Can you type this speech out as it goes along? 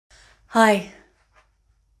Hi.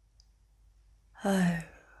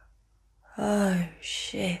 Oh,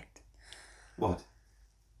 shit. What?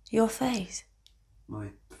 Your face. My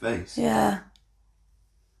face? Yeah.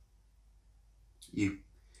 You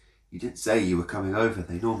didn't say you were coming over.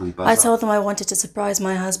 They normally buzz I up. told them I wanted to surprise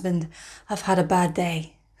my husband. I've had a bad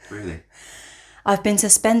day. Really? I've been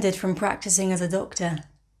suspended from practicing as a doctor.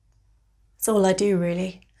 It's all I do,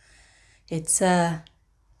 really. It's a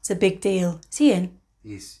big deal. Is he in?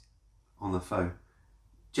 He's on the phone.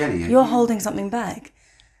 Jenny, You're holding something back.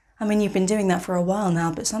 I mean, you've been doing that for a while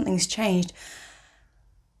now, but something's changed.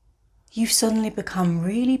 You've suddenly become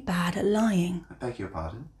really bad at lying. I beg your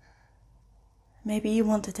pardon? Maybe you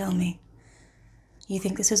want to tell me. You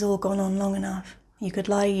think this has all gone on long enough. You could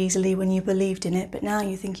lie easily when you believed in it, but now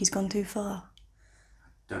you think he's gone too far.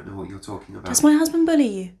 I don't know what you're talking about. Does my husband bully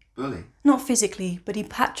you? Bully? Not physically, but he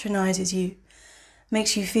patronises you.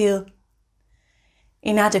 Makes you feel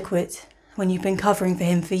inadequate when you've been covering for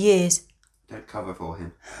him for years. Don't cover for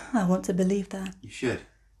him. I want to believe that. You should.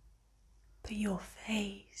 But your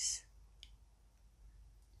face...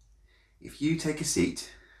 If you take a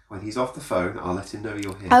seat, when he's off the phone, I'll let him know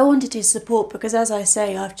you're here. I wanted his support because, as I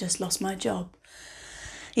say, I've just lost my job.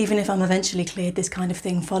 Even if I'm eventually cleared, this kind of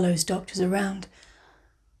thing follows doctors around.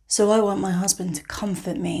 So I want my husband to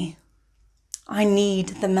comfort me. I need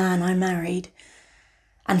the man I married.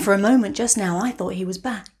 And for a moment just now, I thought he was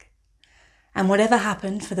back. And whatever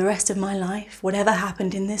happened for the rest of my life, whatever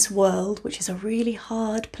happened in this world, which is a really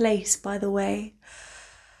hard place, by the way,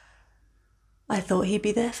 I thought he'd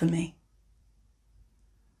be there for me.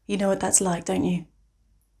 You know what that's like, don't you?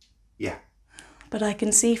 Yeah. But I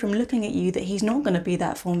can see from looking at you that he's not going to be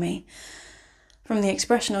that for me. From the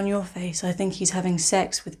expression on your face, I think he's having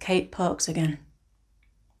sex with Kate Parks again.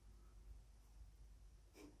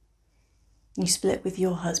 You split with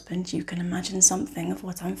your husband, you can imagine something of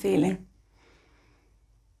what I'm feeling.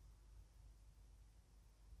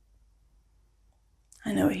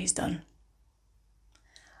 I know what he's done.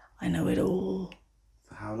 I know it all.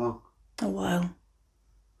 For how long? A while.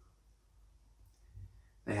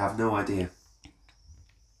 They have no idea.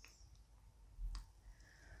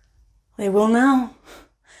 They will now.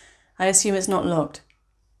 I assume it's not locked.